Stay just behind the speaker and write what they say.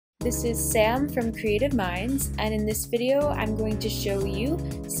This is Sam from CreativeMinds, and in this video I'm going to show you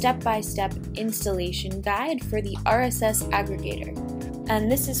step-by-step installation guide for the RSS Aggregator. And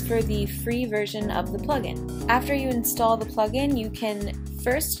this is for the free version of the plugin. After you install the plugin, you can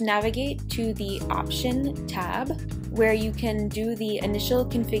first navigate to the Option tab, where you can do the initial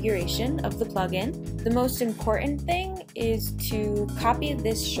configuration of the plugin. The most important thing is to copy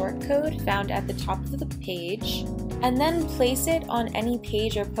this shortcode found at the top of the page, and then place it on any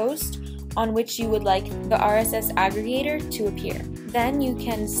page or post on which you would like the RSS aggregator to appear. Then you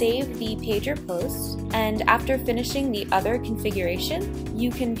can save the page or post, and after finishing the other configuration,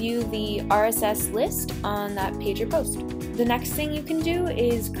 you can view the RSS list on that page or post. The next thing you can do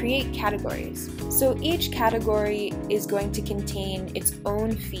is create categories. So each category is going to contain its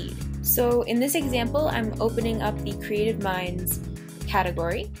own feed. So in this example, I'm opening up the CreativeMinds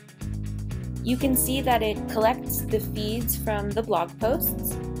category. You can see that it collects the feeds from the blog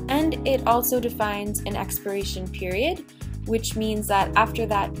posts, and it also defines an expiration period, which means that after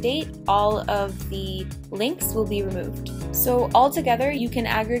that date, all of the links will be removed. So altogether, you can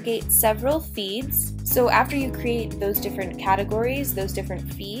aggregate several feeds. So after you create those different categories, those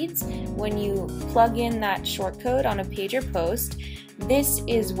different feeds, when you plug in that shortcode on a page or post, this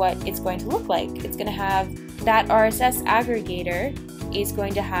is what it's going to look like. It's going to have that RSS aggregator is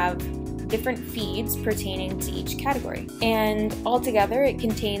going to have different feeds pertaining to each category. And altogether, it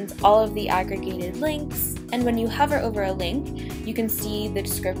contains all of the aggregated links. And when you hover over a link, you can see the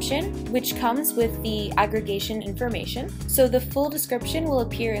description, which comes with the aggregation information. So the full description will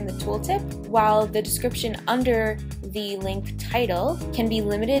appear in the tooltip, while the description under the link title can be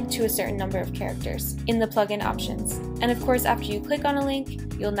limited to a certain number of characters in the plugin options. And of course, after you click on a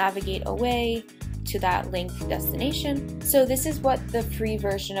link, you'll navigate away to that link destination. So this is what the free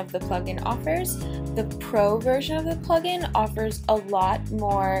version of the plugin offers. The pro version of the plugin offers a lot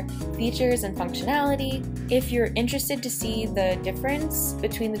more features and functionality. If you're interested to see the difference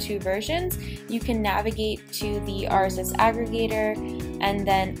between the two versions, you can navigate to the RSS aggregator and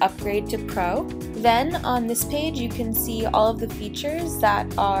then upgrade to pro. Then on this page, you can see all of the features that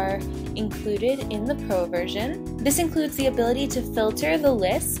are included in the pro version. This includes the ability to filter the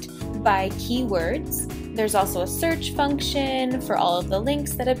list by keywords. There's also a search function for all of the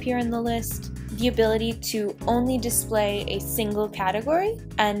links that appear in the list, the ability to only display a single category,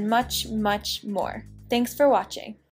 and much, much more. Thanks for watching.